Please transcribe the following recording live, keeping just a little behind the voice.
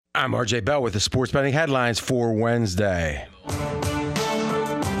I'm RJ Bell with the sports betting headlines for Wednesday.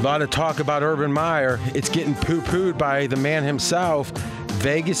 A lot of talk about Urban Meyer. It's getting poo-pooed by the man himself.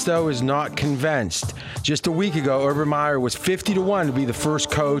 Vegas, though, is not convinced. Just a week ago, Urban Meyer was 50-1 to be the first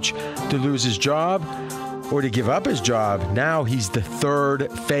coach to lose his job or to give up his job. Now he's the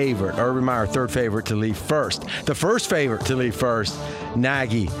third favorite. Urban Meyer, third favorite to leave first. The first favorite to leave first,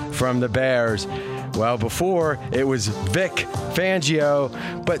 Nagy from the Bears. Well, before, it was Vic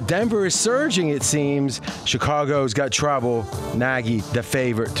Fangio, but Denver is surging, it seems. Chicago's got trouble. Nagy, the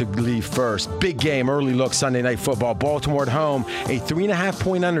favorite to leave first. Big game, early look, Sunday Night Football. Baltimore at home, a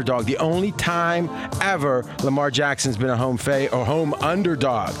 3.5-point underdog. The only time ever Lamar Jackson's been a home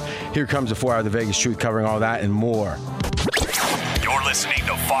underdog. Here comes the 4 Hour of the Vegas Truth, covering all that and more. You're listening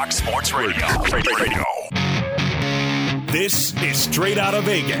to Fox Sports Radio. This is Straight Out of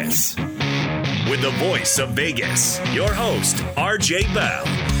Vegas. With the voice of Vegas, your host, RJ Bell.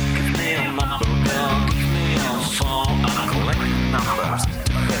 Give me a number, girl. Give me a phone. I'm collecting numbers.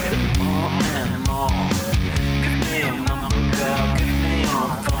 More and more. Give me a number, girl. Give me a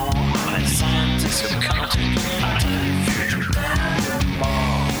phone. I'm a scientist accountant. I'm a future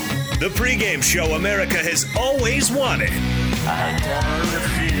man. The pregame show America has always wanted. I tell the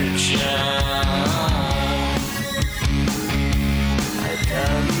future. I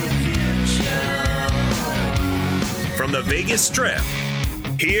tell the future. From the Vegas Strip,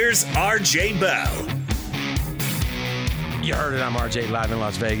 here's RJ Bell. You heard it, I'm RJ, live in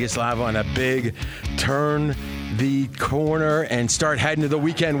Las Vegas, live on a big turn the corner and start heading to the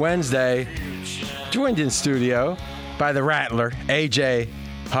weekend Wednesday. Joined in studio by the Rattler, AJ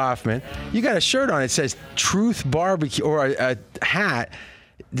Hoffman. You got a shirt on, it says Truth Barbecue, or a hat.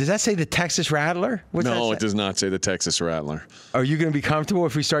 Does that say the Texas Rattler? No, it does not say the Texas Rattler. Are you going to be comfortable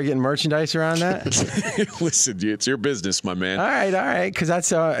if we start getting merchandise around that? Listen, it's your business, my man. All right, because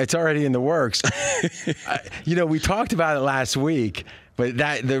that's it's already in the works. We talked about it last week, but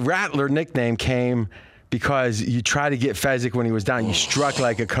the Rattler nickname came because you tried to get Fezzik when he was down. You struck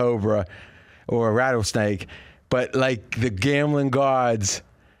like a cobra or a rattlesnake, but like the gambling gods.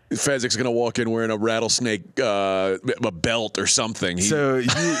 Fezzik's going to walk in wearing a rattlesnake a belt or something. So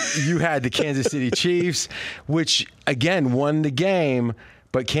you had the Kansas City Chiefs, which, again, won the game,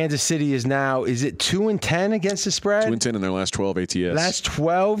 but Kansas City is now, is it 2-10 against the spread? 2-10 in their last 12 ATS. Last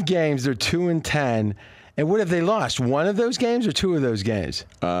 12 games, they're 2-10. And what have they lost? One of those games or two of those games?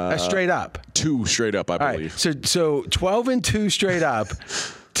 Straight up. 2 straight up, I believe. Right. So 12-2 straight up,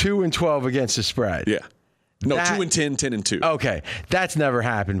 2-12 against the spread. Yeah. No, 2-10, 10-2. Okay, that's never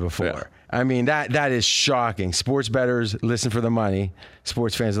happened before. Yeah. I mean, that is shocking. Sports bettors listen for the money.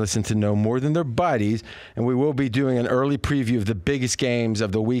 Sports fans listen to know more than their buddies. And we will be doing an early preview of the biggest games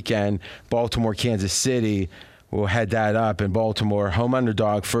of the weekend, Baltimore, Kansas City. We'll head that up in Baltimore. Home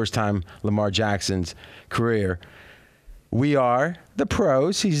underdog, first time Lamar Jackson's career. We are the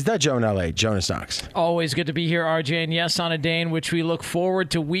pros. He's the Joe in L.A., Jonas Knox. Always good to be here, RJ. And yes, on a day in which we look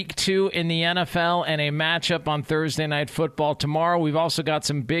forward to week 2 in the NFL and a matchup on Thursday Night Football tomorrow. We've also got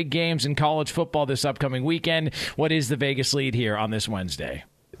some big games in college football this upcoming weekend. What is the Vegas lead here on this Wednesday?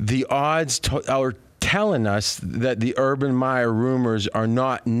 The odds are telling us that the Urban Meyer rumors are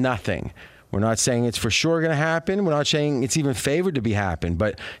not nothing. We're not saying it's for sure going to happen. We're not saying it's even favored to be happen.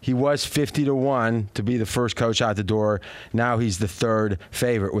 But he was 50-1 to be the first coach out the door. Now he's the third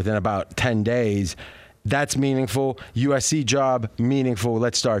favorite within about 10 days. That's meaningful. USC job, meaningful.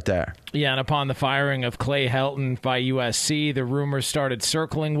 Let's start there. Yeah, and upon the firing of Clay Helton by USC, the rumors started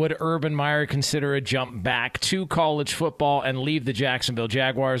circling. Would Urban Meyer consider a jump back to college football and leave the Jacksonville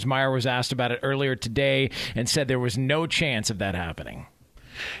Jaguars? Meyer was asked about it earlier today and said there was no chance of that happening.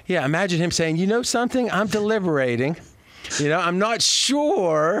 Yeah, imagine him saying, you know something? I'm deliberating. I'm not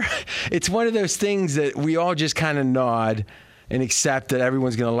sure. It's one of those things that we all just kind of nod and accept that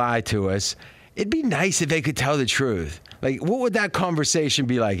everyone's going to lie to us. It'd be nice if they could tell the truth. Like, what would that conversation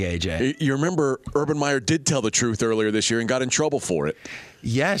be like, AJ? You remember Urban Meyer did tell the truth earlier this year and got in trouble for it.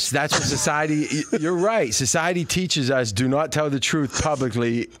 Yes, that's what society, you're right. Society teaches us do not tell the truth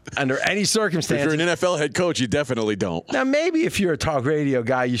publicly under any circumstance. If you're an NFL head coach, you definitely don't. Now, maybe if you're a talk radio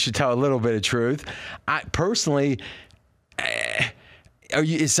guy, you should tell a little bit of truth. I personally,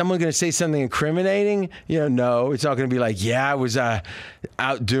 is someone going to say something incriminating? No. It's not going to be like, I was out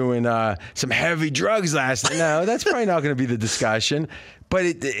doing some heavy drugs last night. No, that's probably not going to be the discussion. But,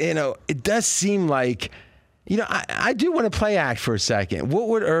 it does seem like, I do want to play act for a second. What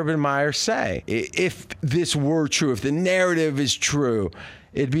would Urban Meyer say if this were true, if the narrative is true?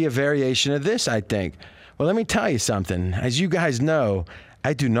 It'd be a variation of this, I think. Well, let me tell you something. As you guys know,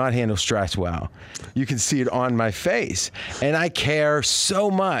 I do not handle stress well. You can see it on my face. And I care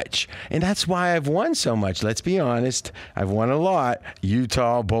so much. And that's why I've won so much. Let's be honest. I've won a lot.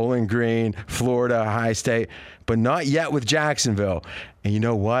 Utah, Bowling Green, Florida, Ohio State, but not yet with Jacksonville. And you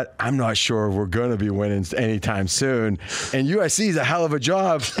know what? I'm not sure we're going to be winning anytime soon. And USC is a hell of a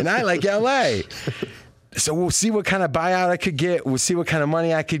job, and I like LA. So we'll see what kind of buyout I could get. We'll see what kind of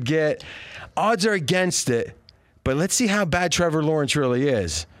money I could get. Odds are against it. But let's see how bad Trevor Lawrence really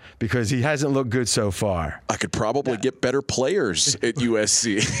is, because he hasn't looked good so far. I could probably get better players at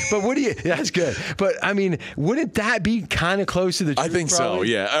USC. But what do you – that's good. But, I mean, wouldn't that be kind of close to the truth? I think so,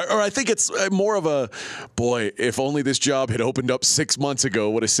 yeah. Or I think it's more of a, boy, if only this job had opened up 6 months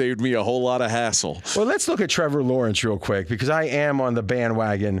ago, would have saved me a whole lot of hassle. Well, let's look at Trevor Lawrence real quick, because I am on the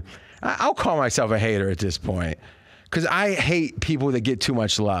bandwagon. I'll call myself a hater at this point, because I hate people that get too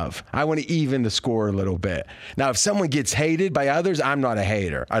much love. I want to even the score a little bit. Now, if someone gets hated by others, I'm not a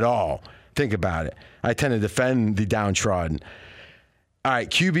hater at all. Think about it. I tend to defend the downtrodden. All right,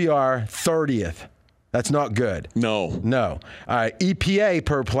 QBR, 30th. That's not good. No. All right, EPA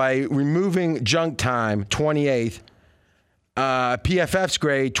per play, removing junk time, 28th. PFF's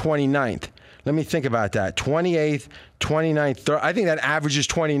grade, 29th. Let me think about that. 28th, 29th. I think that averages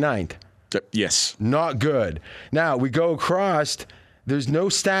 29th. Yes. Not good. Now, we go across. There's no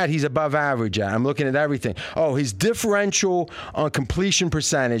stat he's above average at. I'm looking at everything. Oh, his differential on completion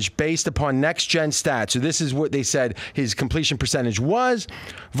percentage based upon next-gen stats. So this is what they said his completion percentage was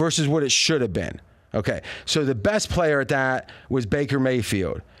versus what it should have been. Okay, so the best player at that was Baker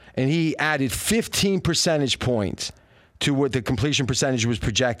Mayfield, and he added 15 percentage points to what the completion percentage was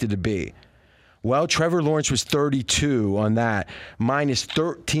projected to be. Well, Trevor Lawrence was 32 on that, minus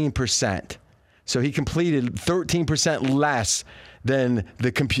 13%. So he completed 13% less than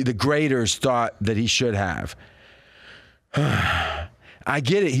the graders thought that he should have. I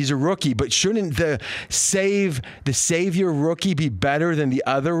get it. He's a rookie, but shouldn't the savior rookie be better than the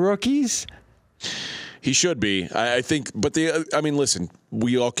other rookies? He should be. I think, but listen,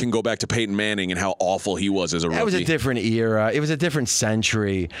 we all can go back to Peyton Manning and how awful he was as a rookie. That was a different era. It was a different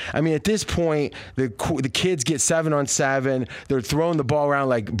century. I mean, at this point, the kids get 7-on-7. They're throwing the ball around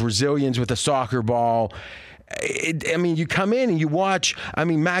like Brazilians with a soccer ball. You come in and you watch.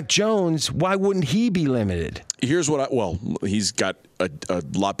 Mac Jones, why wouldn't he be limited? Here's what he's got a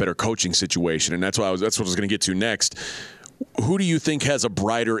lot better coaching situation, and that's what I was going to get to next. Who do you think has a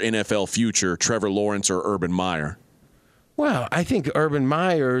brighter NFL future, Trevor Lawrence or Urban Meyer? Well, I think Urban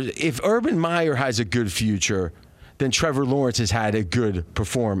Meyer, if Urban Meyer has a good future, then Trevor Lawrence has had a good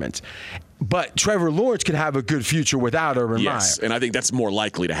performance. But Trevor Lawrence could have a good future without Urban Meyer. Yes, and I think that's more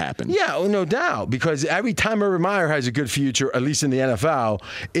likely to happen. Yeah, no doubt, because every time Urban Meyer has a good future, at least in the NFL,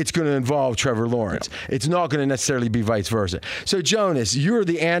 it's going to involve Trevor Lawrence. Yeah. It's not going to necessarily be vice versa. So, Jonas, you're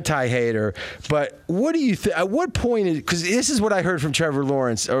the anti-hater, but what do you think? At what point because this is what I heard from Trevor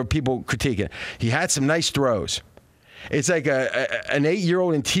Lawrence, or people critiquing. He had some nice throws. It's like an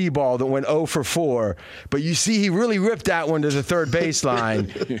 8-year-old in T-ball that went 0 for 4, but you see he really ripped that one to the third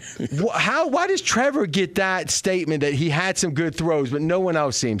baseline. Why does Trevor get that statement that he had some good throws, but no one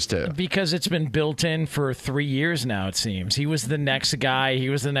else seems to? Because it's been built in for 3 years now, it seems. He was the next guy. He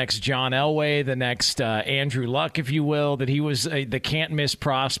was the next John Elway, the next Andrew Luck, if you will, that he was the can't-miss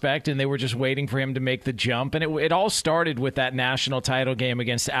prospect, and they were just waiting for him to make the jump. And it all started with that national title game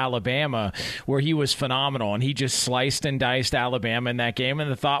against Alabama, where he was phenomenal, and he just sliced and diced Alabama in that game. And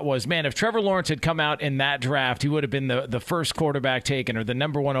the thought was, man, if Trevor Lawrence had come out in that draft, he would have been the first quarterback taken or the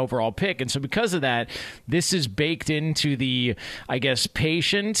number 1 overall pick. And so because of that, this is baked into the, I guess,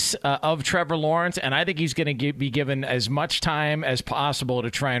 patience of Trevor Lawrence. And I think he's going to be given as much time as possible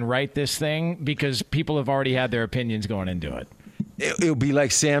to try and right this thing, because people have already had their opinions going into it. It'll be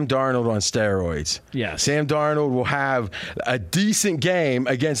like Sam Darnold on steroids. Yes. Sam Darnold will have a decent game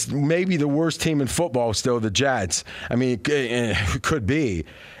against maybe the worst team in football still, the Jets. It could be.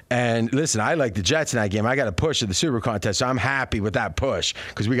 And listen, I like the Jets in that game. I got a push at the Super Contest, so I'm happy with that push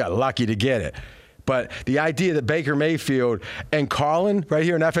because we got lucky to get it. But the idea that Baker Mayfield and Colin right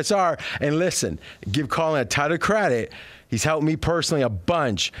here in FSR, and listen, give Colin a ton of credit. He's helped me personally a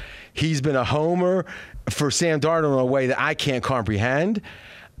bunch. He's been a homer for Sam Darnold in a way that I can't comprehend.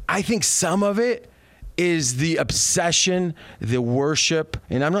 I think some of it is the obsession, the worship,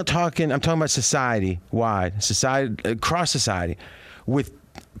 and I'm talking about society-wide, across society, with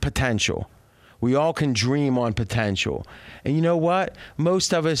potential. We all can dream on potential. And you know what?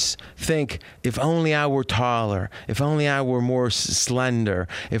 Most of us think, if only I were taller, if only I were more slender,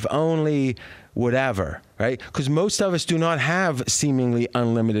 if only whatever, right? Because most of us do not have seemingly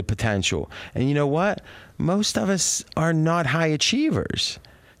unlimited potential. And you know what? Most of us are not high achievers,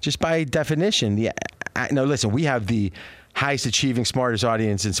 just by definition. No, listen, we have the highest achieving, smartest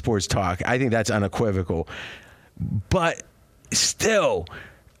audience in sports talk. I think that's unequivocal. But still,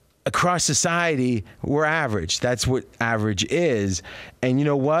 across society, we're average. That's what average is. And you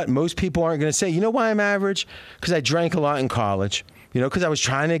know what? Most people aren't going to say, you know why I'm average? Because I drank a lot in college. Because I was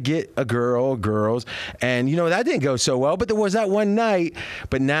trying to get a girl, girls, and, that didn't go so well. But there was that one night.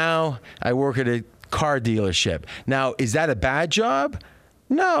 But now I work at a car dealership. Now, is that a bad job?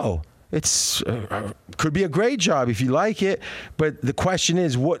 No. It's could be a great job if you like it. But the question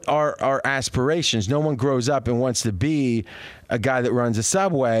is, what are our aspirations? No one grows up and wants to be a guy that runs a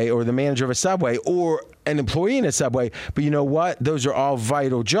Subway or the manager of a Subway or an employee in a Subway. But you know what? Those are all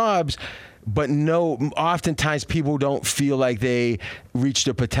vital jobs. But oftentimes people don't feel like they reach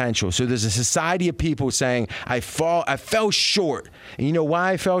their potential. So there's a society of people saying, I fell short. And you know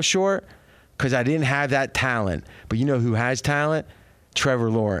why I fell short? Because I didn't have that talent. But you know who has talent?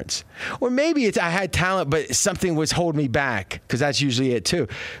 Trevor Lawrence. Or maybe I had talent, but something was holding me back, because that's usually it too.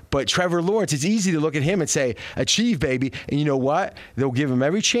 But Trevor Lawrence, it's easy to look at him and say, achieve, baby. And you know what? They'll give him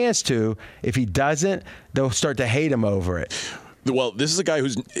every chance to. If he doesn't, they'll start to hate him over it. Well, this is a guy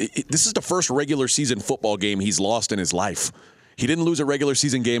this is the first regular season football game he's lost in his life. He didn't lose a regular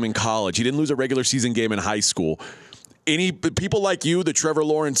season game in college. He didn't lose a regular season game in high school. Any people like you, the Trevor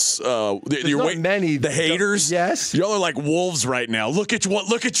Lawrence, the haters, yes, y'all are like wolves right now. Look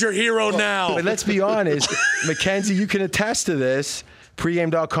at your hero now. But let's be honest, Mackenzie, you can attest to this.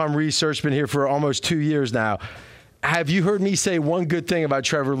 Pregame.com research, been here for almost 2 years now. Have you heard me say one good thing about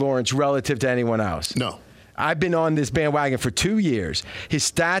Trevor Lawrence relative to anyone else? No. I've been on this bandwagon for 2 years. His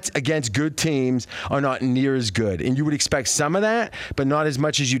stats against good teams are not near as good. And you would expect some of that, but not as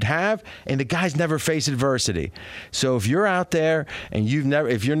much as you'd have. And the guy's never faced adversity. So if you're out there and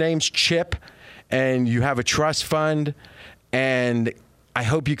if your name's Chip and you have a trust fund, and I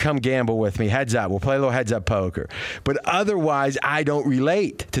hope you come gamble with me. Heads up. We'll play a little heads up poker. But otherwise, I don't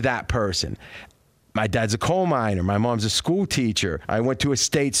relate to that person. My dad's a coal miner. My mom's a school teacher. I went to a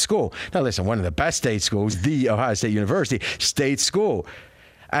state school. Now, listen, one of the best state schools, the Ohio State University, state school.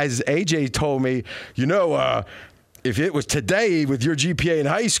 As AJ told me, if it was today with your GPA in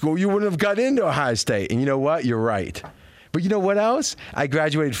high school, you wouldn't have got into Ohio State. And you know what? You're right. But you know what else? I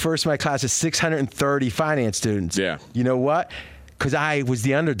graduated first in my class of 630 finance students. Yeah. You know what? Because I was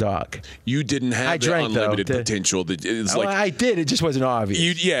the underdog. You didn't have the unlimited potential. I did. It just wasn't obvious.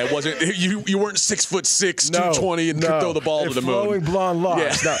 It wasn't. You weren't 6'6", 220, and could throw the ball to the moon. Flowing blonde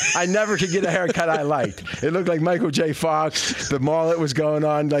locks. Yeah. No, I never could get a haircut I liked. It looked like Michael J. Fox. The mullet was going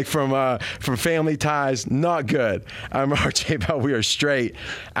on like from Family Ties. Not good. I'm RJ Bell. We are straight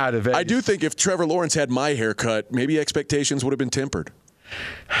out of it. I do think if Trevor Lawrence had my haircut, maybe expectations would have been tempered.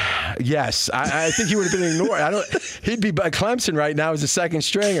 Yes, I think he would have been ignored. He'd be at Clemson right now as a second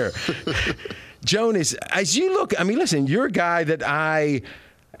stringer. Jonas, as you look, listen, you're a guy that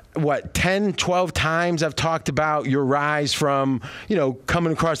 10, 12 times I've talked about your rise from,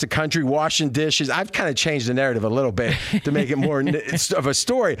 coming across the country, washing dishes. I've kind of changed the narrative a little bit to make it more of a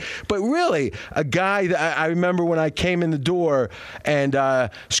story. But really, a guy that I remember when I came in the door, and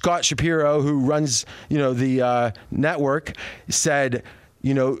Scott Shapiro, who runs, the network, said,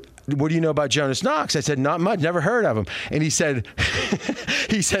 what do you know about Jonas Knox? I said, not much, never heard of him. And he said,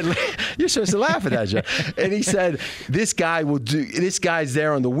 you're supposed to laugh at that, Joe. And he said, this guy's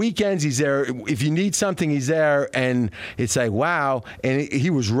there on the weekends. He's there. If you need something, he's there. And it's like, wow. And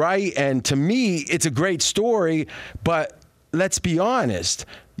he was right. And to me, it's a great story. But let's be honest.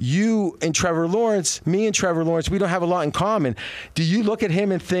 You and Trevor Lawrence, me and Trevor Lawrence, we don't have a lot in common. Do you look at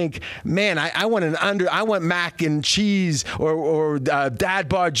him and think, man, I want mac and cheese or Dad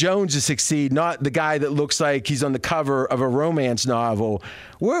Bod Jones to succeed, not the guy that looks like he's on the cover of a romance novel?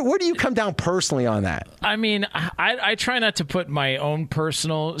 Where do you come down personally on that? I try not to put my own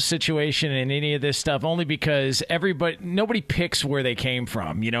personal situation in any of this stuff, only because nobody picks where they came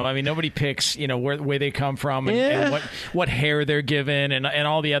from. Nobody picks, where they come from and what hair they're given and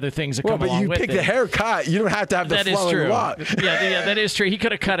all the other things that come along with it. But you pick the haircut. You don't have to have the flowing lock. Yeah, that is true. He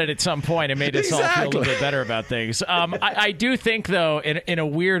could have cut it at some point and made us all feel a little bit better about things. I do think, though, in a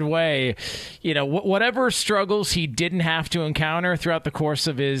weird way, whatever struggles he didn't have to encounter throughout the course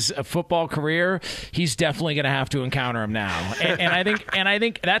of his football career, he's definitely going to have to encounter him now. And I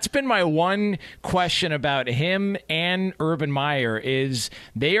think that's been my one question about him and Urban Meyer is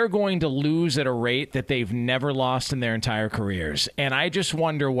they are going to lose at a rate that they've never lost in their entire careers. And I just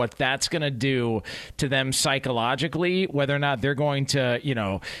wonder what that's going to do to them psychologically, whether or not they're going to,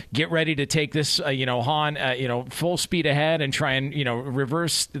 get ready to take this, full speed ahead and try and,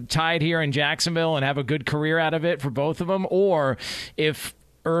 reverse the tide here in Jacksonville and have a good career out of it for both of them, or if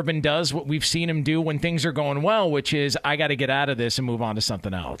Urban does what we've seen him do when things are going well, which is I got to get out of this and move on to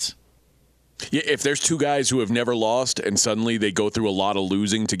something else. Yeah, if there's two guys who have never lost and suddenly they go through a lot of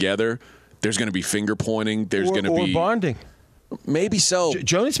losing together, there's going to be finger pointing. There's going to be bonding. Maybe so.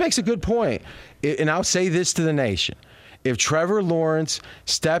 Jonas makes a good point, and I'll say this to the nation. If Trevor Lawrence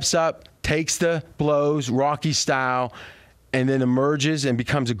steps up, takes the blows, Rocky style, and then emerges and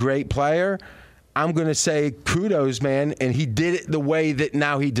becomes a great player, I'm going to say kudos, man, and he did it the way that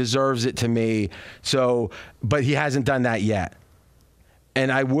now he deserves it to me. So, but he hasn't done that yet.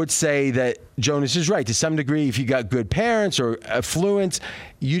 And I would say that Jonas is right. To some degree, if you got good parents or affluence,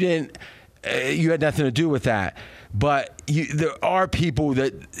 you had nothing to do with that. But there are people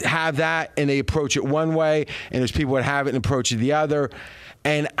that have that and they approach it one way, and there's people that have it and approach it the other.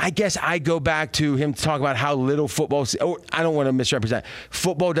 And I guess I go back to him talking about how little football, I don't want to misrepresent.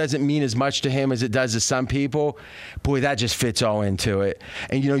 Football doesn't mean as much to him as it does to some people. Boy, that just fits all into it.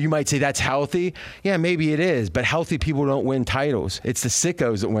 And, you might say that's healthy. Yeah, maybe it is. But healthy people don't win titles. It's the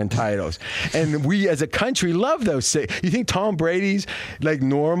sickos that win titles. And we as a country love those sick. You think Tom Brady's like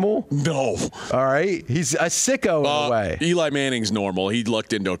normal? No. All right. He's a sicko in a way. Eli Manning's normal. He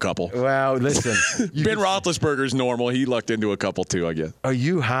lucked into a couple. Well, listen. Ben Roethlisberger's normal. He lucked into a couple too, I guess. Are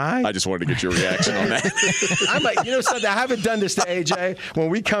you high? I just wanted to get your reaction on that. I'm like, something. I haven't done this to AJ. When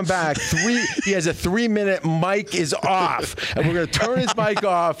we come back, he has a 3-minute mic is off, and we're going to turn his mic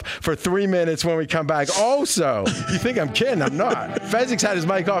off for 3 minutes when we come back. Also, you think I'm kidding? I'm not. Fezzik's had his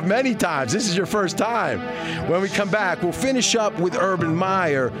mic off many times. This is your first time. When we come back, we'll finish up with Urban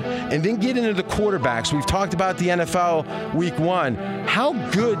Meyer and then get into the quarterbacks. We've talked about the NFL Week 1. How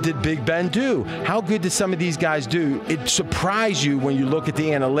good did Big Ben do? How good did some of these guys do? It surprised you when you look at the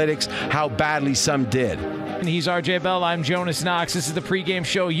analytics, how badly some did. And he's RJ Bell. I'm Jonas Knox. This is the pregame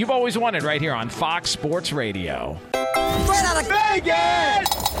show you've always wanted right here on Fox Sports Radio. Straight out of Vegas!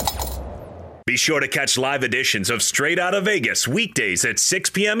 Be sure to catch live editions of Straight Outta Vegas weekdays at 6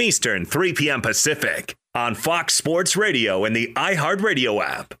 p.m. Eastern, 3 p.m. Pacific on Fox Sports Radio and the iHeartRadio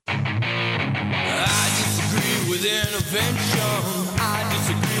app. I disagree with intervention. I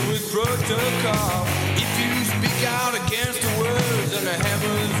disagree with protocol. If you speak out against the words, then the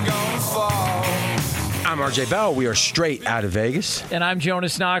heavens gonna fall. I'm RJ Bell. We are straight out of Vegas. And I'm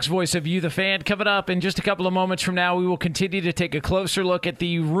Jonas Knox, voice of You, the Fan. Coming up in just a couple of moments from now, we will continue to take a closer look at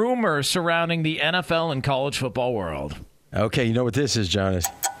the rumors surrounding the NFL and college football world. Okay, you know what this is, Jonas?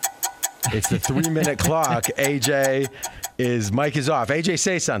 It's the 3-minute clock. AJ, his mic is off. AJ,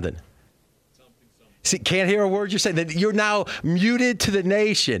 say something. See, can't hear a word you're saying. That you're now muted to the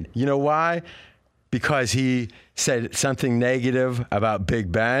nation. You know why? Because he said something negative about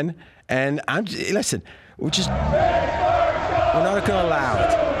Big Ben. And listen, we're not going to allow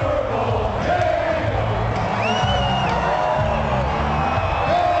it.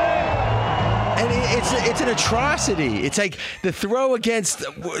 And it's an atrocity. It's like the throw against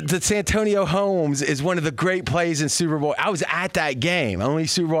the Santonio Holmes is one of the great plays in Super Bowl. I was at that game, only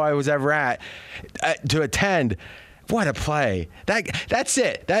Super Bowl I was ever at to attend. What a play. That's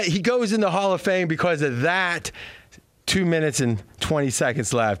it. He goes in the Hall of Fame because of that. 2 minutes and 20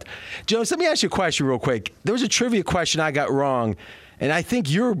 seconds left. Jones, let me ask you a question real quick. There was a trivia question I got wrong, and I think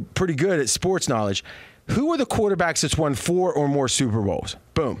you're pretty good at sports knowledge. Who are the quarterbacks that's won 4 or more Super Bowls?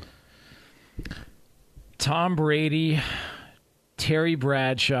 Boom. Tom Brady, Terry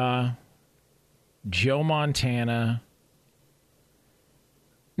Bradshaw, Joe Montana.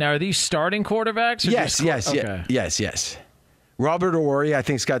 Now, are these starting quarterbacks? Or Yes. Robert Ory, I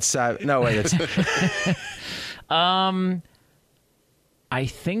think, has got 7. No, wait. It's I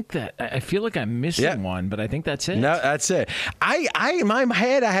think that I feel like I'm missing one, but I think that's it. No, that's it. I in my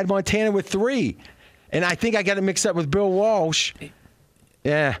head I had Montana with 3, and I think I got it mixed up with Bill Walsh.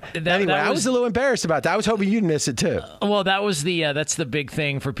 Yeah. Anyway, I was a little embarrassed about that. I was hoping you'd miss it too. Well, that was that's the big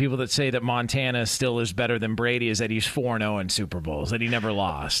thing for people that say that Montana still is better than Brady is that he's 4-0 in Super Bowls, that he never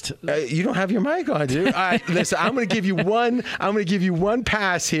lost. You don't have your mic on, dude. All right, listen. I'm going to give you one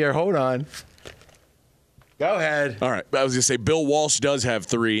pass here. Hold on. Go ahead. All right. I was going to say Bill Walsh does have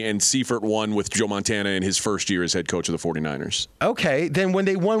 3, and Seifert won with Joe Montana in his first year as head coach of the 49ers. Okay. Then when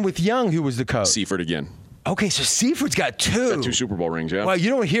they won with Young, who was the coach? Seifert again. Okay, so Seifert got 2. Got 2 Super Bowl rings, yeah. Well,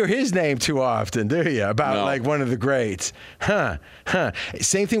 you don't hear his name too often, do you? About like one of the greats.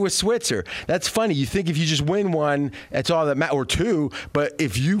 Same thing with Switzer. That's funny. You think if you just win one, that's all that matters, or 2. But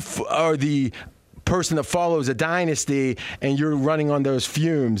if you are the person that follows a dynasty and you're running on those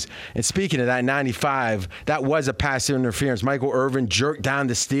fumes. And speaking of that, 95, that was a passive interference. Michael Irvin jerked down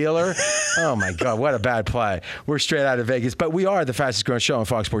the Steeler. Oh, my God, what a bad play. We're straight out of Vegas. But we are the fastest growing show on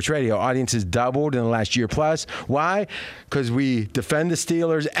Fox Sports Radio. Audience has doubled in the last year plus. Why? Because we defend the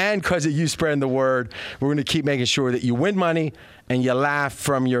Steelers and because of you spreading the word. We're going to keep making sure that you win money and you laugh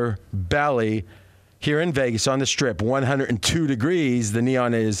from your belly. Here in Vegas on the Strip, 102 degrees, the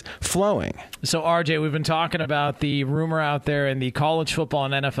neon is flowing. So, RJ, we've been talking about the rumor out there in the college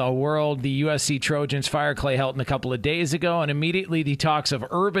football and NFL world. The USC Trojans fired Clay Helton a couple of days ago, and immediately the talks of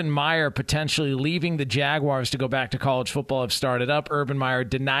Urban Meyer potentially leaving the Jaguars to go back to college football have started up. Urban Meyer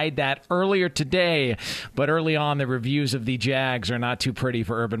denied that earlier today, but early on, the reviews of the Jags are not too pretty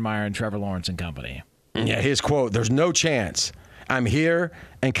for Urban Meyer and Trevor Lawrence and company. Yeah, his quote, "There's no chance. I'm here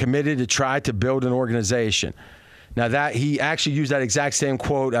and committed to try to build an organization." Now, that he actually used that exact same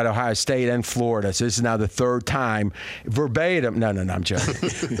quote at Ohio State and Florida. So this is now the 3rd time verbatim. No, I'm joking.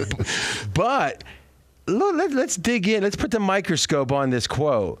 But look, let's dig in. Let's put the microscope on this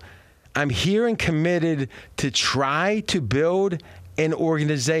quote. "I'm here and committed to try to build an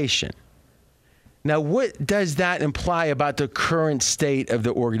organization." Now, what does that imply about the current state of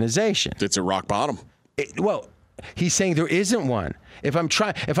the organization? It's a rock bottom. He's saying there isn't one. If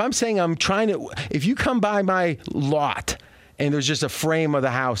you come by my lot and there's just a frame of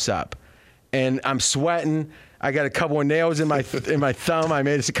the house up and I'm sweating, I got a couple of nails in my thumb, I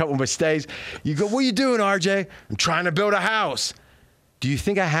made a couple of mistakes. You go, "What are you doing, RJ?" "I'm trying to build a house." Do you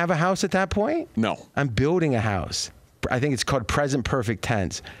think I have a house at that point? No. I'm building a house. I think it's called present perfect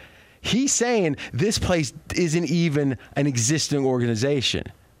tense. He's saying this place isn't even an existing organization.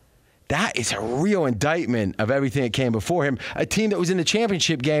 That is a real indictment of everything that came before him. A team that was in the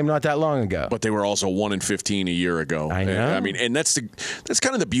championship game not that long ago. But they were also 1-15 a year ago. I know. And that's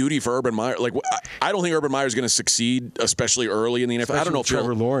kind of the beauty for Urban Meyer. Like, I don't think Urban Meyer is going to succeed, especially early in the NFL. I don't know if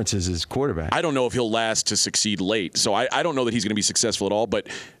Trevor Lawrence is his quarterback. I don't know if he'll last to succeed late. So I don't know that he's going to be successful at all. But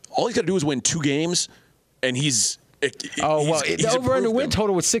all he's got to do is win 2 games, and he's. The over under win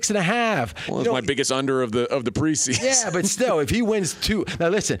total was 6.5. Well, that's my biggest under of the preseason. Yeah, but still, if he wins 2, now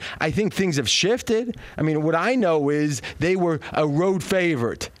listen, I think things have shifted. I mean, what I know is they were a road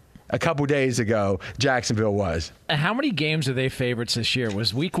favorite a couple days ago. Jacksonville was. How many games are they favorites this year?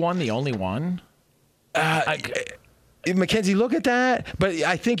 Was Week 1 the only one? Mackenzie, look at that. But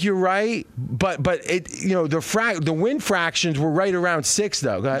I think you're right. But it, the win fractions were right around 6,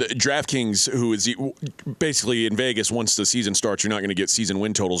 though. Go ahead. DraftKings, who is basically in Vegas, once the season starts, you're not going to get season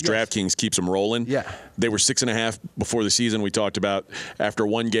win totals. Yes. DraftKings keeps them rolling. Yeah. They were 6.5 before the season. We talked about after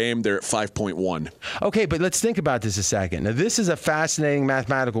one game, they're at 5.1. Okay, but let's think about this a second. Now, this is a fascinating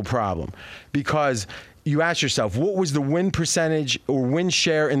mathematical problem because you ask yourself, what was the win percentage or win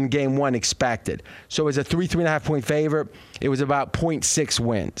share in game 1 expected? So as a 3.5 point favorite, it was about 0.6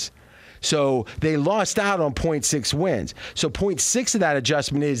 wins. So they lost out on 0.6 wins. So 0.6 of that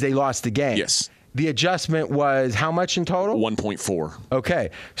adjustment is they lost the game. Yes. The adjustment was how much in total? 1.4.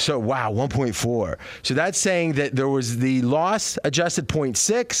 Okay. So, wow, 1.4. So that's saying that there was the loss adjusted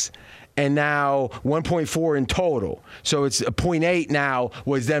 0.6 and now 1.4 in total. So it's a 0.8 now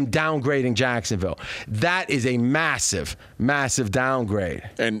was them downgrading Jacksonville. That is a massive, massive downgrade.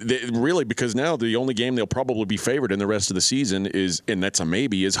 And really, because now the only game they'll probably be favored in the rest of the season is, and that's a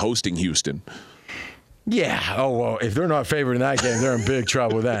maybe, is hosting Houston. Yeah. Oh, well, if they're not favored in that game, they're in big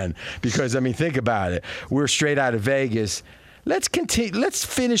trouble then. Because, I mean, think about it. We're straight out of Vegas. Let's continue. Let's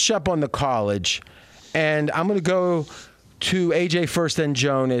finish up on the college. And I'm going to go to AJ first, then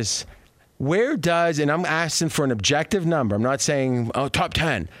Jonas. Where does, and I'm asking for an objective number. I'm not saying, top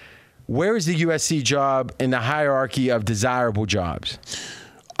 10. Where is the USC job in the hierarchy of desirable jobs?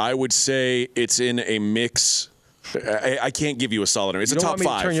 I would say it's in a mix. I can't give you a solid number. It's a top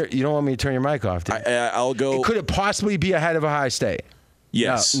 5. You don't want me to turn your mic off, do you? I'll go. Could it possibly be ahead of Ohio State?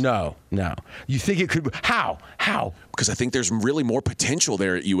 Yes. No. You think it could? How? Because I think there's really more potential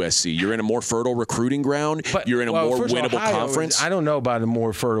there at USC. You're in a more fertile recruiting ground. You're in a more winnable conference. I don't know about a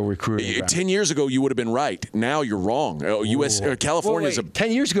more fertile recruiting ground. 10 years ago, you would have been right. Now you're wrong. California is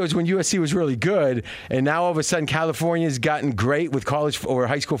 10 years ago is when USC was really good, and now all of a sudden California's gotten great with college or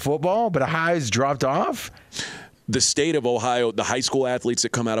high school football, but Ohio's dropped off. The state of Ohio, the high school athletes that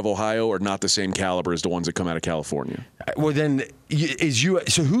come out of Ohio are not the same caliber as the ones that come out of California. Well, then,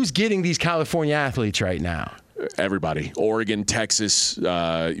 so who's getting these California athletes right now? Everybody. Oregon, Texas,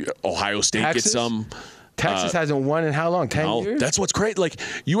 Ohio State gets some. Texas hasn't won in how long? 10 years? That's what's great. Like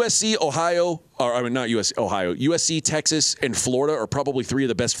USC, Ohio, or I mean not USC, Ohio, USC, Texas, and Florida are probably 3 of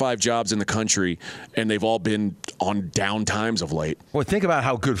the best 5 jobs in the country, and they've all been on down times of late. Well, think about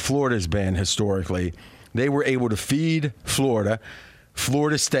how good Florida's been historically. They were able to feed Florida,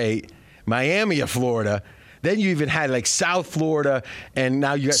 Florida State, Miami of Florida. Then you even had like South Florida, and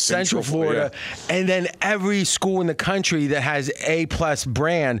now you got Central Florida. Yeah. And then every school in the country that has A-plus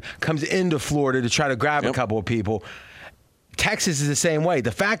brand comes into Florida to try to grab a couple of people. Texas is the same way.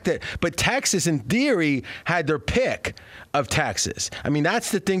 But Texas, in theory, had their pick of Texas. I mean,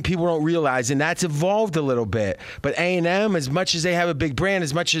 that's the thing people don't realize, and that's evolved a little bit. But A&M, as much as they have a big brand,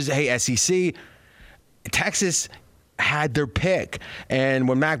 as much as, hey, SEC, Texas had their pick. And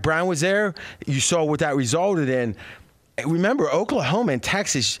when Mac Brown was there, you saw what that resulted in. Remember, Oklahoma and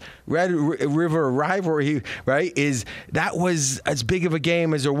Texas, Red River rivalry, right, that was as big of a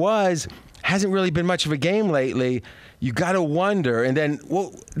game as there was. Hasn't really been much of a game lately. You got to wonder. And then,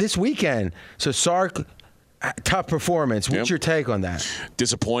 this weekend, so Sark, tough performance. What's your take on that?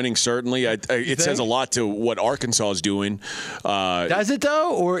 Disappointing, certainly. It says a lot to what Arkansas is doing. Does it,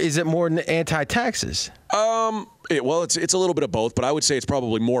 though? Or is it more anti-Texas? It's a little bit of both, but I would say it's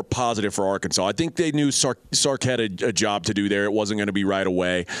probably more positive for Arkansas. I think they knew Sark had a job to do there. It wasn't going to be right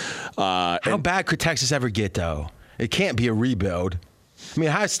away. How bad could Texas ever get, though? It can't be a rebuild. I mean,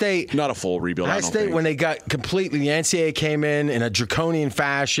 Ohio State... Not a full rebuild, Ohio State, when they got completely... The NCAA came in a draconian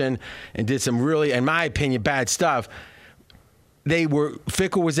fashion and did some really, in my opinion, bad stuff.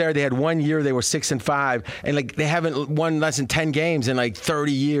 Fickle was there. They had 1 year. They were 6-5, and they haven't won less than 10 games in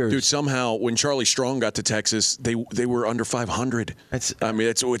 30 years. Dude, somehow when Charlie Strong got to Texas, they were under 500.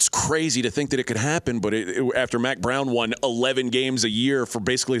 It's crazy to think that it could happen. But after Mac Brown won 11 games a year for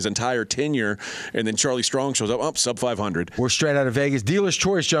basically his entire tenure, and then Charlie Strong shows up sub 500. We're straight out of Vegas. Dealer's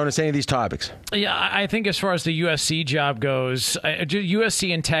choice, Jonas. Any of these topics? Yeah, I think as far as the USC job goes,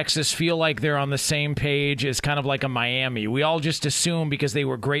 USC and Texas feel like they're on the same page as kind of like a Miami. We all just assume because they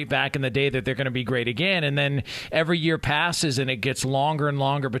were great back in the day that they're going to be great again, and then every year passes and it gets longer and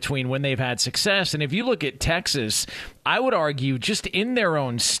longer between when they've had success. And if you look at Texas, I would argue just in their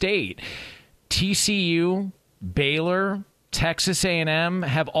own state, TCU, Baylor, Texas A&M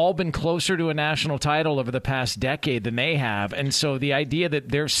have all been closer to a national title over the past decade than they have. And so the idea that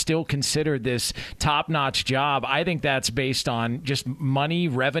they're still considered this top-notch job, I think that's based on just money,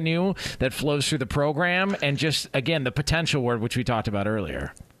 revenue that flows through the program, and just, again, the potential word, which we talked about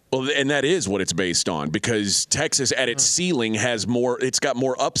earlier. Well, and that is what it's based on, because Texas at its ceiling has more. It's got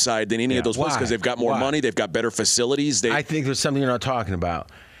more upside than any of those places because they've got more money, they've got better facilities. I think there's something you're not talking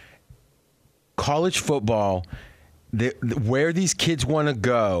about. College football, where these kids want to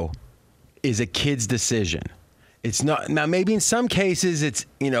go is a kid's decision. It's not now. Maybe in some cases it's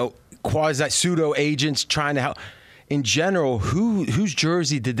quasi pseudo agents trying to help. In general, whose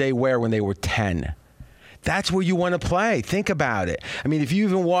jersey did they wear when they were 10? That's where you want to play. Think about it. I mean, if you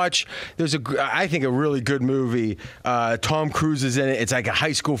even watch, I think a really good movie. Tom Cruise is in it. It's like a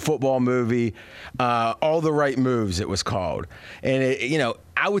high school football movie. All the Right Moves, it was called. And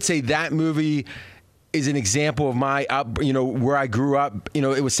I would say that movie is an example of my where I grew up.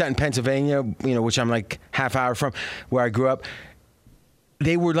 It was set in Pennsylvania, which I'm like half hour from where I grew up.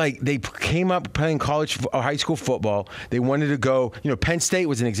 They came up playing college or high school football. They wanted to go, Penn State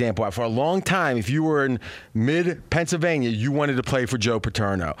was an example. For a long time, if you were in mid-Pennsylvania, you wanted to play for Joe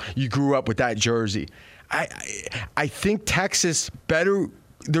Paterno. You grew up with that jersey. I think Texas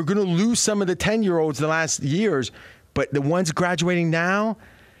they're going to lose some of the 10-year-olds the last years, but the ones graduating now,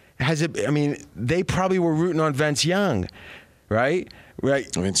 they probably were rooting on Vince Young, right?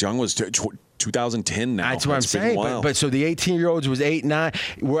 Right. Vince Young was 2010 now. That's what I'm saying. But so the 18-year-olds was 8, 9.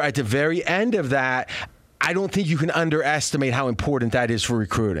 We're at the very end of that. I don't think you can underestimate how important that is for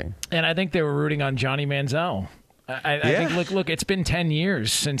recruiting. And I think they were rooting on Johnny Manziel. I think, look, it's been 10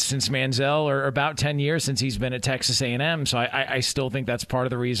 years since Manziel, or about 10 years since he's been at Texas A&M. So I still think that's part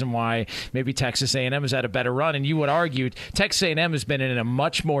of the reason why maybe Texas A&M has had a better run. And you would argue Texas A&M has been in a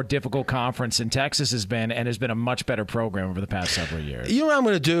much more difficult conference than Texas has been, and has been a much better program over the past several years. You know what I'm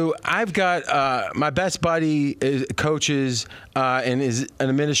going to do? I've got my best buddy coaches and is an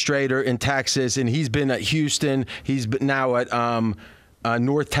administrator in Texas, and he's been at Houston. He's been now at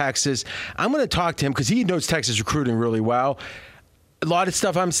North Texas. I'm going to talk to him because he knows Texas recruiting really well. A lot of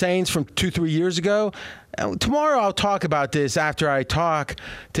stuff I'm saying is from 2-3 years ago. Tomorrow I'll talk about this after I talk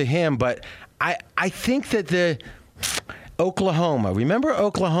to him, but I think that Oklahoma, remember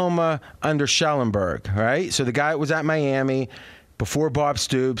Oklahoma under Schellenberg, right? So the guy was at Miami before Bob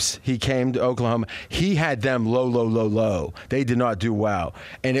Stoops. He came to Oklahoma. He had them low. They did not do well,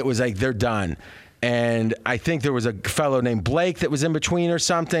 and it was like they're done. And I think there was a fellow named Blake that was in between or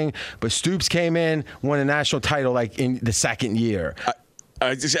something. But Stoops came in, won a national title like in the second year.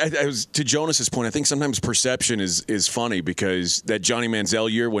 I was to Jonas's point. I think sometimes perception is funny because that Johnny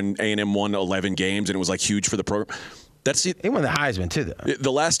Manziel year when A&M won 11 games and it was like huge for the program. He won the Heisman too, though.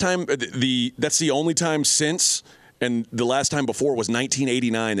 The last time, that's the only time since. And the last time before was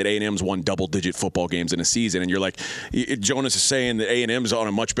 1989 that A&M's won double-digit football games in a season. And you're like, Jonas is saying that A&M's on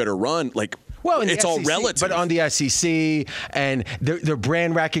a much better run. Like, well, it's all relative. But on the SEC and their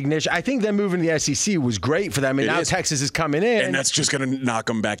brand recognition, I think them moving to the SEC was great for them. And now Texas is coming in. And that's just going to knock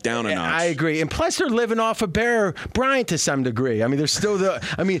them back down a notch. I agree. And plus, they're living off of Bear Bryant to some degree. I mean, there's still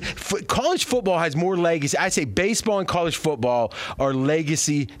college football has more legacy. I say baseball and college football are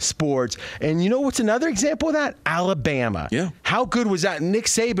legacy sports. And you know what's another example of that? Alabama. Yeah. How good was that? Nick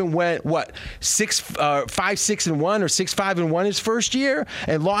Saban went, 5-6-1 or 6-5-1 his first year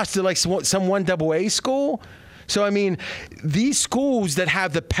and lost to like some 1AA school. So, I mean, these schools that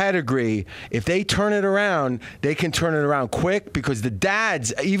have the pedigree, if they turn it around, they can turn it around quick because the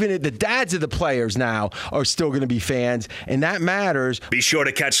dads, even the dads of the players now are still going to be fans, and that matters. Be sure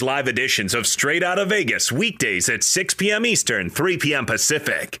to catch live editions of Straight Outta Vegas weekdays at 6 p.m. Eastern, 3 p.m.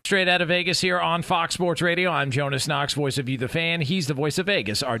 Pacific. Straight Outta Vegas here on Fox Sports Radio. I'm Jonas Knox, voice of You, the fan. He's the voice of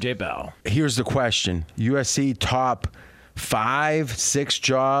Vegas, RJ Bell. Here's the question. USC top 5-6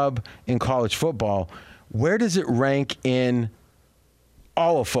 job in college football. Where does it rank in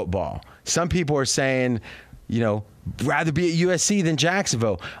all of football? Some people are saying, rather be at USC than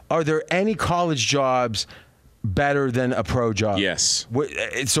Jacksonville. Are there any college jobs better than a pro job? Yes.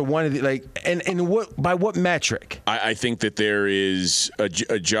 So one of the and what by what metric? I think that there is a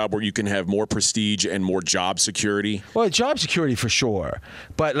job where you can have more prestige and more job security. Well, job security for sure,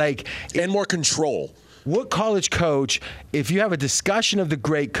 but and more control. What college coach? If you have a discussion of the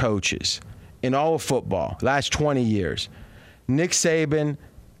great coaches in all of football, last 20 years, Nick Saban,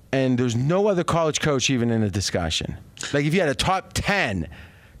 and there's no other college coach even in a discussion. Like if you had a top 10,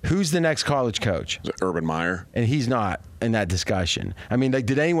 who's the next college coach? Urban Meyer. And he's not in that discussion. I mean,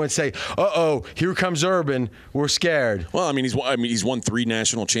 did anyone say, "Uh-oh, here comes Urban, we're scared"? Well, I mean, he's won 3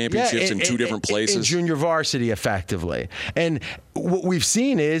 national championships in 2 different places. In junior varsity, effectively. And what we've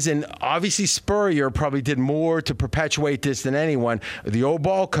seen is, and obviously Spurrier probably did more to perpetuate this than anyone, the old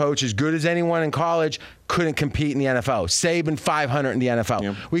ball coach, as good as anyone in college, couldn't compete in the NFL. Saban 500 in the NFL.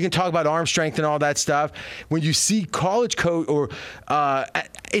 Yeah. We can talk about arm strength and all that stuff. When you see college coach,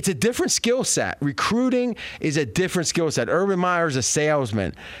 it's a different skill set. Recruiting is a different skill set. Urban Meyer is a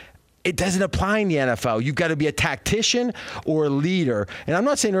salesman. It doesn't apply in the NFL. You've got to be a tactician or a leader. And I'm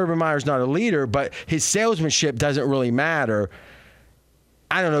not saying Urban Meyer's not a leader, but his salesmanship doesn't really matter.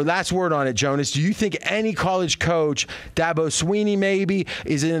 I don't know. Last word on it, Jonas. Do you think any college coach, Dabo Swinney maybe,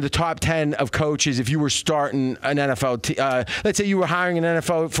 is in the top 10 of coaches if you were starting an NFL let's say you were hiring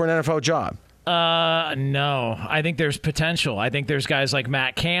for an NFL job? No. I think there's potential. I think there's guys like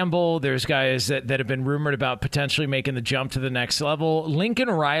Matt Campbell. There's guys that have been rumored about potentially making the jump to the next level. Lincoln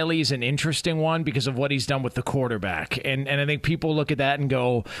Riley is an interesting one because of what he's done with the quarterback. And I think people look at that and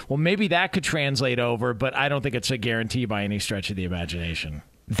go, well, maybe that could translate over, but I don't think it's a guarantee by any stretch of the imagination.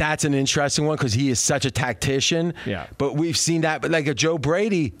 That's an interesting one because he is such a tactician. Yeah. But we've seen that. But like a Joe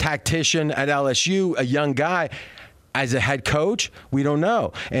Brady tactician at LSU, a young guy, as a head coach, we don't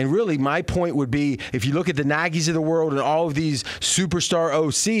know. And really, my point would be, if you look at the Nagys of the world and all of these superstar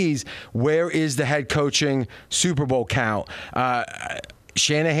OCs, where is the head coaching Super Bowl count?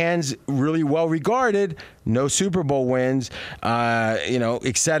 Shanahan's really well regarded, no Super Bowl wins,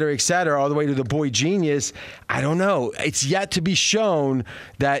 et cetera, all the way to the boy genius. I don't know. It's yet to be shown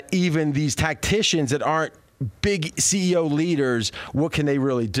that even these tacticians that aren't big CEO leaders, what can they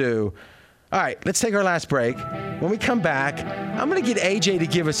really do? All right, let's take our last break. When we come back, I'm going to get AJ to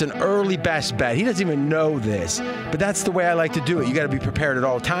give us an early best bet. He doesn't even know this, but that's the way I like to do it. You got to be prepared at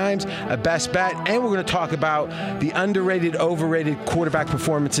all times, a best bet, and we're going to talk about the underrated, overrated quarterback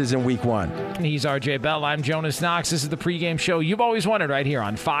performances in Week 1. He's RJ Bell. I'm Jonas Knox. This is the pregame show you've always wanted right here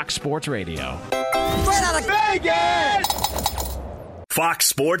on Fox Sports Radio. Straight out of Vegas! Fox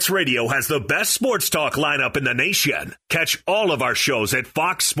Sports Radio has the best sports talk lineup in the nation. Catch all of our shows at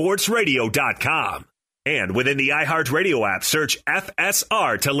foxsportsradio.com. And within the iHeartRadio app, search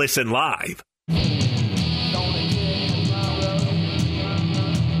FSR to listen live.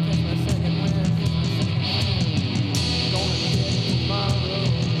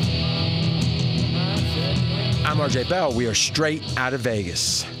 I'm RJ Bell. We are straight out of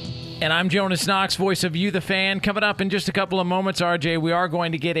Vegas. And I'm Jonas Knox, voice of You, the Fan. Coming up in just a couple of moments, RJ, we are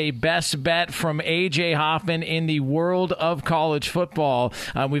going to get a best bet from A.J. Hoffman in the world of college football.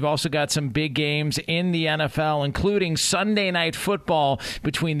 We've also got some big games in the NFL, including Sunday Night Football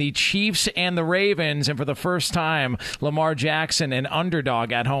between the Chiefs and the Ravens. And for the first time, Lamar Jackson, an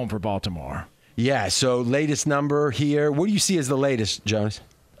underdog at home for Baltimore. Yeah, so latest number here. What do you see as the latest, Jonas?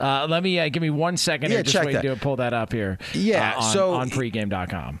 Let me give me 1 second. Yeah, just check wait that. to pull that up here. Yeah, on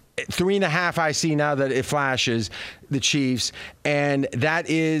pregame.com. 3.5 I see now that it flashes, the Chiefs, and that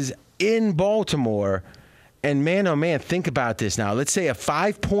is in Baltimore. And man, oh man, think about this now. Let's say a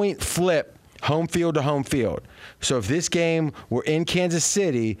 5-point flip, home field to home field. So if this game were in Kansas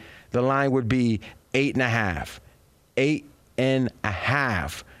City, the line would be 8.5.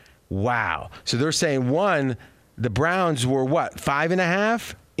 8.5. Wow. So they're saying, one, the Browns were what,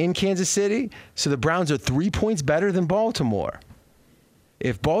 5.5 in Kansas City? So the Browns are 3 points better than Baltimore.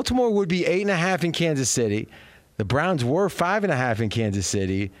 If Baltimore would be 8.5 in Kansas City, the Browns were 5.5 in Kansas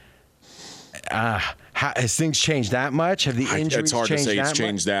City. Has things changed that much? Have the injuries changed that much? It's hard to say it's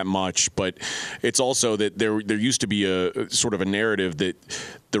changed that much, but it's also that there used to be a sort of a narrative that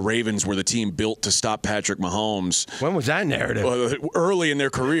the Ravens were the team built to stop Patrick Mahomes. When was that narrative? Early in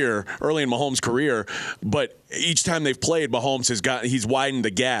Mahomes' career. But each time they've played, Mahomes he's widened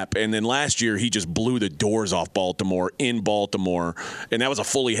the gap. And then last year, he just blew the doors off Baltimore in Baltimore. And that was a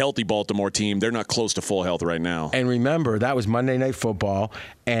fully healthy Baltimore team. They're not close to full health right now. And remember, that was Monday Night Football,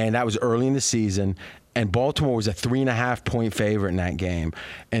 and that was early in the season. And Baltimore was a 3.5-point favorite in that game.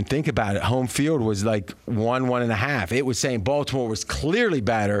 And think about it, home field was like 1.5. It was saying Baltimore was clearly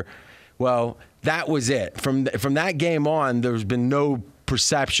better. Well, that was it. From that game on, there's been no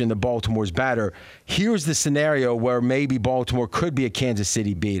perception that Baltimore's better. Here's the scenario where maybe Baltimore could be a Kansas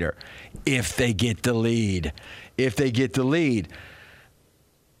City beater if they get the lead.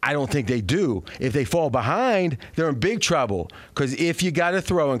 I don't think they do. If they fall behind, they're in big trouble. Because if you got to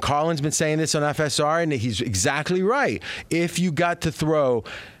throw, and Colin's been saying this on FSR, and he's exactly right. If you got to throw,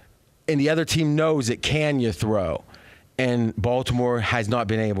 and the other team knows it, can you throw? And Baltimore has not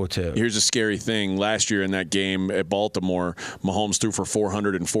been able to. Here's a scary thing. Last year in that game at Baltimore, Mahomes threw for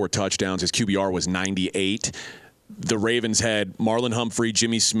 404 touchdowns. His QBR was 98. The Ravens had Marlon Humphrey,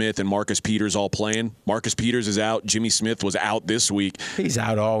 Jimmy Smith, and Marcus Peters all playing. Marcus Peters is out. Jimmy Smith was out this week. He's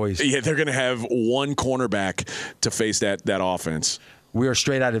out always. Yeah, they're going to have one cornerback to face that offense. We are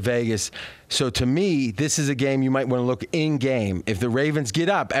straight out of Vegas. So to me, this is a game you might want to look in-game. If the Ravens get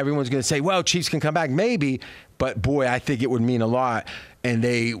up, everyone's going to say, well, Chiefs can come back. Maybe. But, boy, I think it would mean a lot. And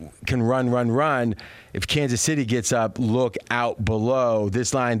they can run. If Kansas City gets up, look out below.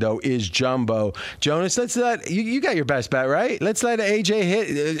 This line, though, is jumbo. Jonas, let's let you got your best bet, right? Let's let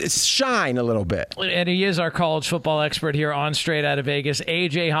AJ shine a little bit. And he is our college football expert here on Straight Out of Vegas.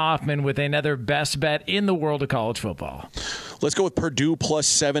 AJ Hoffman with another best bet in the world of college football. Let's go with Purdue plus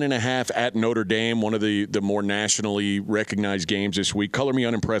 7.5 at Notre Dame, one of the more nationally recognized games this week. Color me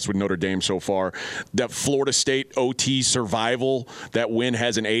unimpressed with Notre Dame so far. That Florida State OT survival, that win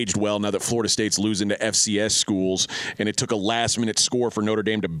hasn't aged well now that Florida State's losing to FCS schools, and it took a last-minute score for Notre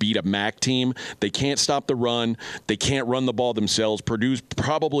Dame to beat a MAC team. They can't stop the run. They can't run the ball themselves. Purdue's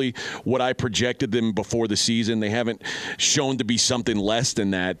probably what I projected them before the season. They haven't shown to be something less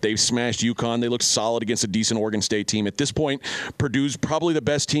than that. They've smashed UConn. They look solid against a decent Oregon State team. At this point, Purdue's probably the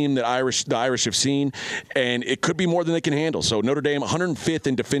best team that the Irish have seen, and it could be more than they can handle. So Notre Dame, 105th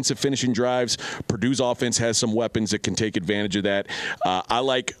in defensive finishing drives. Purdue's offense has some weapons that can take advantage of that. I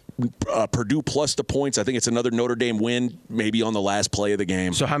like Purdue plus the points. I think it's another Notre Dame win, maybe on the last play of the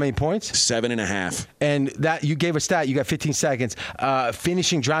game. So how many points? 7.5. And that you gave a stat. You got 15 seconds.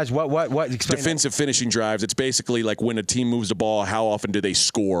 Finishing drives. What? Explain defensive finishing drives. It's basically like when a team moves the ball, how often do they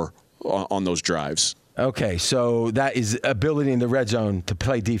score on those drives? Okay, so that is ability in the red zone to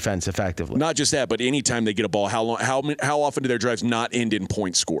play defense effectively. Not just that, but anytime they get a ball, how often do their drives not end in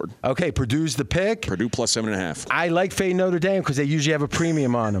points scored? Okay, Purdue's the pick. Purdue plus 7.5. I like fading Notre Dame because they usually have a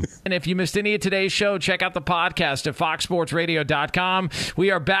premium on them. And if you missed any of today's show, check out the podcast at foxsportsradio.com.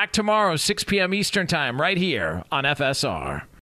 We are back tomorrow, 6 p.m. Eastern Time, right here on FSR.